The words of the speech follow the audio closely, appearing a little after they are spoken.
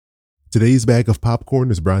Today's bag of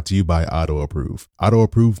popcorn is brought to you by AutoApprove.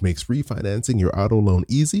 AutoApprove makes refinancing your auto loan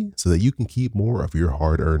easy so that you can keep more of your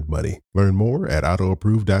hard-earned money. Learn more at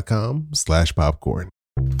autoapprove.com/popcorn.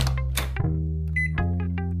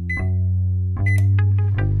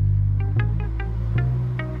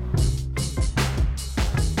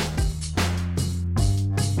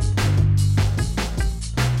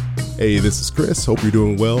 Hey, this is Chris. Hope you're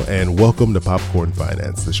doing well, and welcome to Popcorn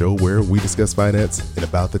Finance, the show where we discuss finance in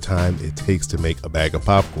about the time it takes to make a bag of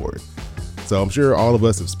popcorn. So I'm sure all of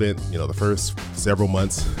us have spent, the first several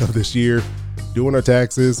months of this year doing our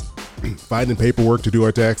taxes, finding paperwork to do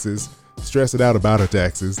our taxes, stressing out about our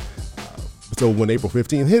taxes. So when April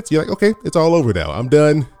 15th hits, you're like, okay, it's all over now. I'm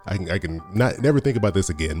done. I can never think about this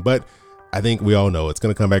again. But I think we all know it's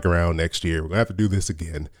going to come back around next year. We're going to have to do this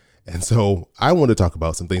again. And so I want to talk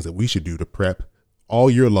about some things that we should do to prep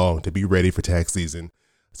all year long to be ready for tax season.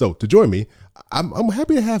 So to join me, I'm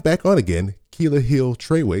happy to have back on again, Keila Hill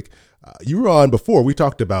Trawick. You were on before. We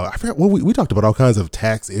talked about, I forgot what we talked about all kinds of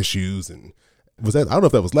tax issues. And I don't know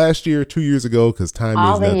if that was last year, 2 years ago, because time is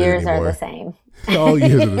nothing anymore. All the years are the same. All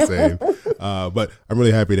years are the same. But I'm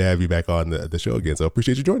really happy to have you back on the show again. So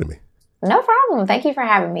appreciate you joining me. No problem. Thank you for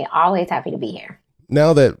having me. Always happy to be here.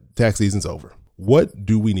 Now that tax season's over, what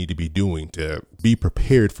do we need to be doing to be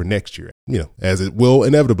prepared for next year, as it will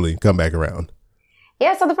inevitably come back around?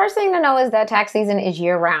 Yeah, so the first thing to know is that tax season is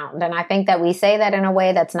year round. And I think that we say that in a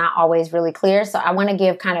way that's not always really clear. So I want to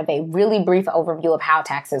give kind of a really brief overview of how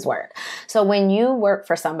taxes work. So when you work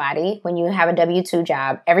for somebody, when you have a W-2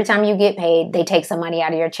 job, every time you get paid, they take some money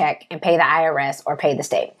out of your check and pay the IRS or pay the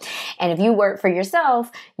state. And if you work for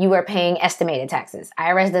yourself, you are paying estimated taxes.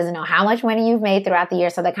 IRS doesn't know how much money you've made throughout the year.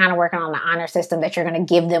 So they're kind of working on the honor system that you're going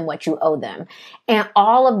to give them what you owe them. And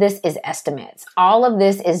all of this is estimates. All of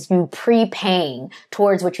this is you prepaying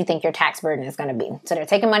towards what you think your tax burden is going to be. So they're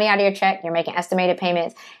taking money out of your check. You're making estimated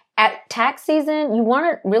payments. At tax season, you want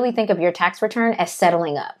to really think of your tax return as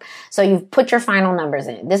settling up. So you've put your final numbers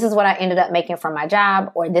in. This is what I ended up making from my job,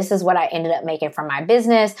 or this is what I ended up making from my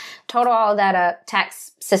business. Total all of that up.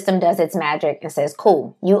 Tax system does its magic and says,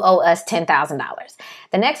 cool, you owe us $10,000.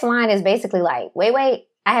 The next line is basically like, wait.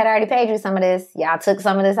 I had already paid you some of this. Y'all took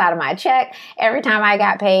some of this out of my check every time I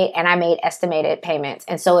got paid, and I made estimated payments.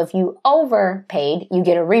 And so if you overpaid, you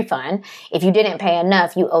get a refund. If you didn't pay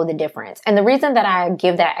enough, you owe the difference. And the reason that I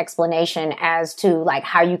give that explanation as to like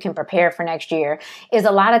how you can prepare for next year is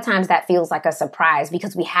a lot of times that feels like a surprise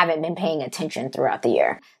because we haven't been paying attention throughout the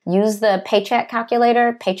year. Use the paycheck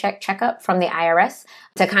calculator, paycheck checkup from the IRS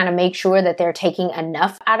to kind of make sure that they're taking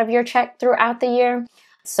enough out of your check throughout the year.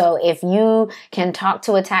 So if you can talk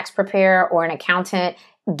to a tax preparer or an accountant,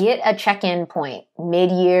 get a check-in point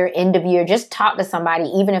mid-year, end of year. Just talk to somebody,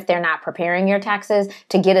 even if they're not preparing your taxes,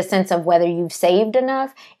 to get a sense of whether you've saved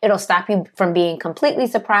enough. It'll stop you from being completely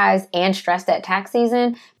surprised and stressed at tax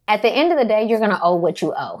season. At the end of the day, you're going to owe what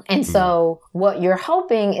you owe. And so what you're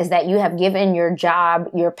hoping is that you have given your job,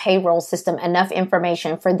 your payroll system enough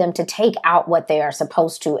information for them to take out what they are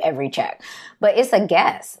supposed to every check. But it's a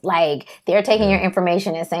guess. Like they're taking your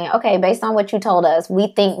information and saying, okay, based on what you told us, we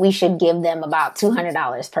think we should give them about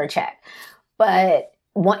 $200 per check. But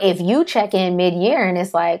if you check in mid-year and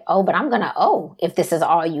it's like, oh, but I'm going to owe if this is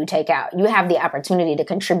all you take out, you have the opportunity to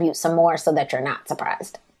contribute some more so that you're not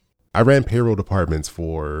surprised. I ran payroll departments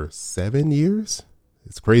for 7 years.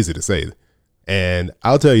 It's crazy to say. And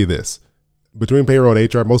I'll tell you this, between payroll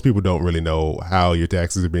and HR, most people don't really know how your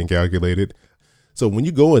taxes are being calculated. So when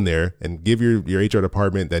you go in there and give your HR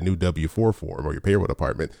department that new W-4 form, or your payroll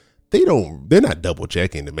department, they're not double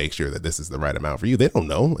checking to make sure that this is the right amount for you. They don't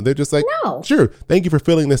know. They're just like, no, sure. Thank you for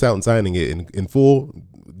filling this out and signing it in full.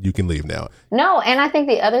 You can leave now. No. And I think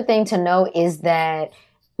the other thing to know is that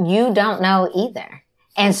you don't know either.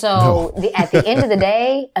 And so at the end of the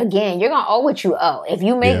day, again, you're going to owe what you owe. If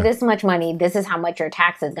you make this much money, this is how much your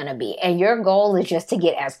tax is going to be. And your goal is just to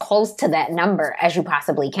get as close to that number as you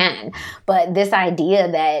possibly can. But this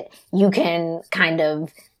idea that you can kind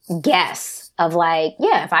of guess of like,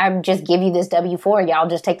 if I just give you this W-4, y'all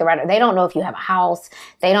just take the right. They don't know if you have a house.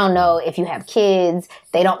 They don't know if you have kids.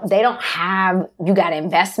 They don't have, you got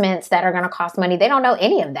investments that are going to cost money. They don't know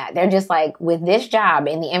any of that. They're just like, with this job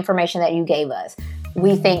and the information that you gave us,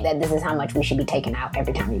 we think that this is how much we should be taking out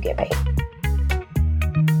every time you get paid.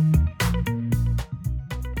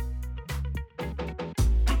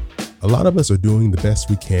 A lot of us are doing the best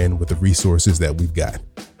we can with the resources that we've got.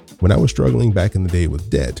 When I was struggling back in the day with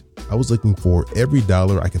debt, I was looking for every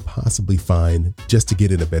dollar I could possibly find just to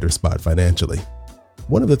get in a better spot financially.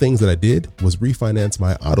 One of the things that I did was refinance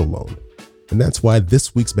my auto loan. And that's why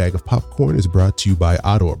this week's bag of popcorn is brought to you by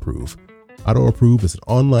AutoApprove. AutoApprove is an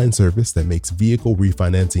online service that makes vehicle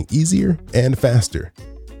refinancing easier and faster.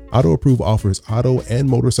 AutoApprove offers auto and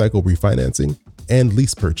motorcycle refinancing and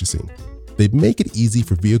lease purchasing. They make it easy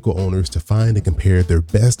for vehicle owners to find and compare their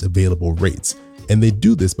best available rates, and they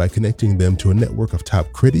do this by connecting them to a network of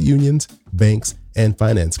top credit unions, banks, and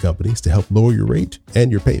finance companies to help lower your rate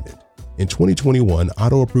and your payment. In 2021,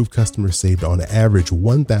 AutoApprove customers saved on average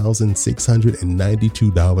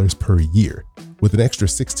 $1,692 per year. With an extra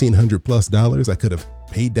 $1,600+ I could have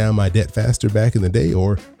paid down my debt faster back in the day,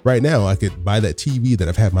 or right now I could buy that TV that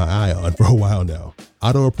I've had my eye on for a while now.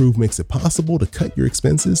 AutoApprove makes it possible to cut your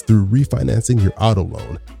expenses through refinancing your auto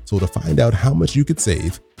loan. So to find out how much you could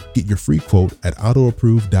save, get your free quote at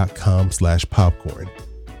autoapprove.com/popcorn.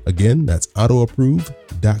 Again, that's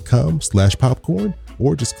autoapprove.com/popcorn,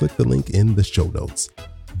 or just click the link in the show notes.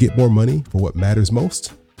 Get more money for what matters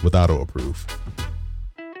most with AutoApprove.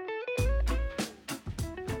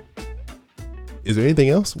 Is there anything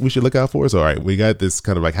else we should look out for? So, all right, we got this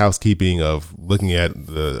kind of like housekeeping of looking at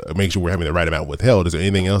make sure we're having the right amount withheld. Is there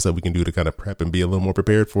anything else that we can do to kind of prep and be a little more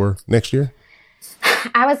prepared for next year?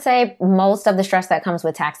 I would say most of the stress that comes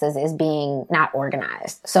with taxes is being not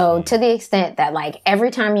organized. So to the extent that like every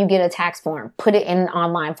time you get a tax form, put it in an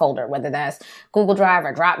online folder, whether that's Google Drive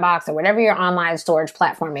or Dropbox or whatever your online storage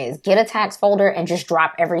platform is, get a tax folder and just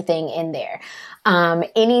drop everything in there.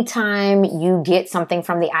 Anytime you get something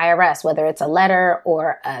from the IRS, whether it's a letter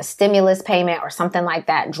or a stimulus payment or something like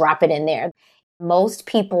that, drop it in there. Most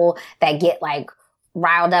people that get like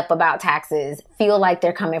riled up about taxes feel like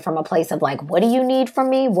they're coming from a place of like, what do you need from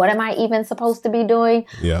me? What am I even supposed to be doing?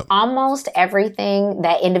 Yeah. Almost everything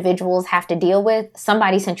that individuals have to deal with,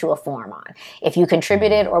 somebody sent you a form on. If you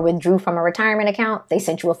contributed or withdrew from a retirement account, they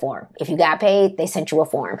sent you a form. If you got paid, they sent you a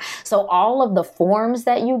form. So all of the forms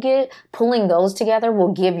that you get, pulling those together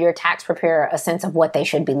will give your tax preparer a sense of what they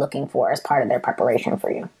should be looking for as part of their preparation for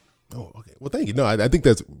you. Oh, okay. Well, thank you. No, I think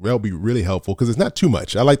that'll be really helpful because it's not too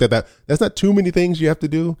much. I like that's not too many things you have to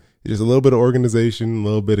do. It's just a little bit of organization, a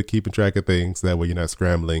little bit of keeping track of things. That way you're not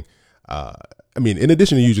scrambling. I mean, in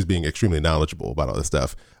addition to you just being extremely knowledgeable about all this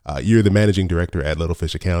stuff, you're the managing director at Little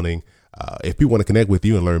Fish Accounting. If people want to connect with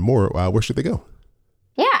you and learn more, where should they go?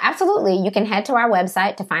 Yeah, absolutely. You can head to our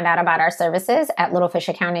website to find out about our services at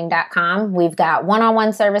littlefishaccounting.com. We've got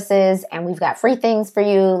one-on-one services and we've got free things for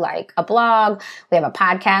you like a blog. We have a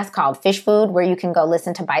podcast called Fish Food where you can go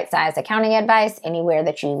listen to bite-sized accounting advice anywhere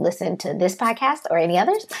that you listen to this podcast or any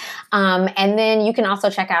others. And then you can also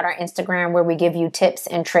check out our Instagram where we give you tips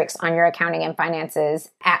and tricks on your accounting and finances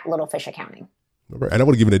at Little Fish Accounting. And I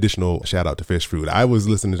want to give an additional shout out to Fish Food. I was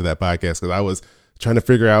listening to that podcast because I was trying to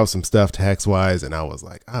figure out some stuff tax wise. And I was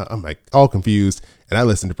like, I'm like all confused. And I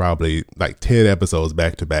listened to probably like 10 episodes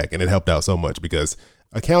back to back. And it helped out so much because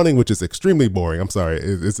accounting, which is extremely boring. I'm sorry.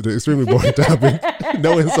 It's an extremely boring topic.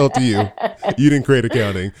 No insult to you. You didn't create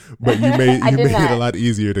accounting, but you made it a lot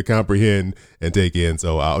easier to comprehend and take in.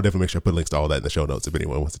 So I'll definitely make sure I put links to all that in the show notes if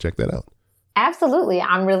anyone wants to check that out. Absolutely.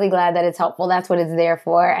 I'm really glad that it's helpful. That's what it's there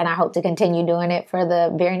for. And I hope to continue doing it for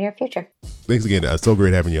the very near future. Thanks again. It's so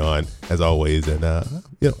great having you on as always. And,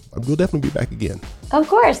 we'll definitely be back again. Of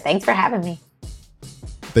course. Thanks for having me.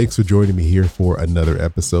 Thanks for joining me here for another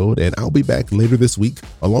episode. And I'll be back later this week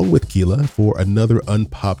along with Keela for another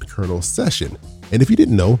Unpopped Kernel session. And if you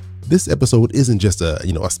didn't know, this episode isn't just a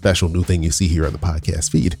special new thing you see here on the podcast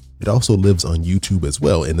feed. It also lives on YouTube as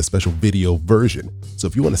well in the special video version. So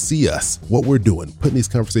if you want to see us, what we're doing, putting these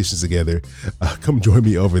conversations together, come join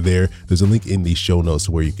me over there. There's a link in the show notes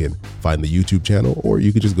where you can find the YouTube channel, or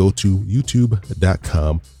you can just go to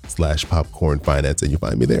youtube.com/popcornfinance and you'll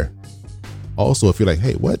find me there. Also, if you're like,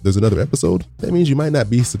 hey, what? There's another episode? That means you might not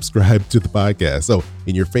be subscribed to the podcast. So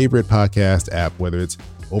in your favorite podcast app, whether it's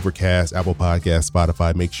Overcast, Apple Podcasts,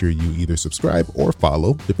 Spotify, make sure you either subscribe or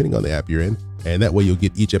follow, depending on the app you're in. And that way you'll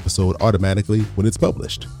get each episode automatically when it's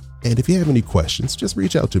published. And if you have any questions, just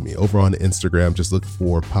reach out to me over on Instagram. Just look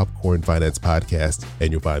for Popcorn Finance Podcast and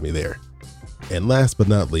you'll find me there. And last but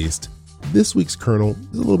not least, this week's Kernel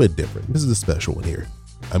is a little bit different. This is a special one here.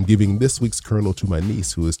 I'm giving this week's Kernel to my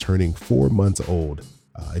niece who is turning 4 months old.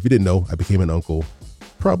 If you didn't know, I became an uncle.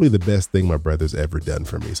 Probably the best thing my brother's ever done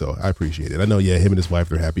for me. So I appreciate it. I know, him and his wife,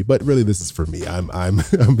 they're happy, but really this is for me. I'm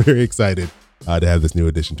very excited to have this new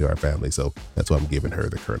addition to our family. So that's why I'm giving her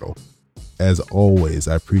the Kernel. As always,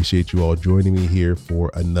 I appreciate you all joining me here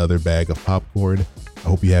for another bag of popcorn. I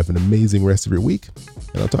hope you have an amazing rest of your week,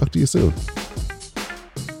 and I'll talk to you soon.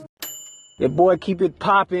 Yeah, boy, keep it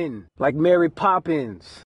poppin' like Mary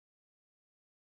Poppins.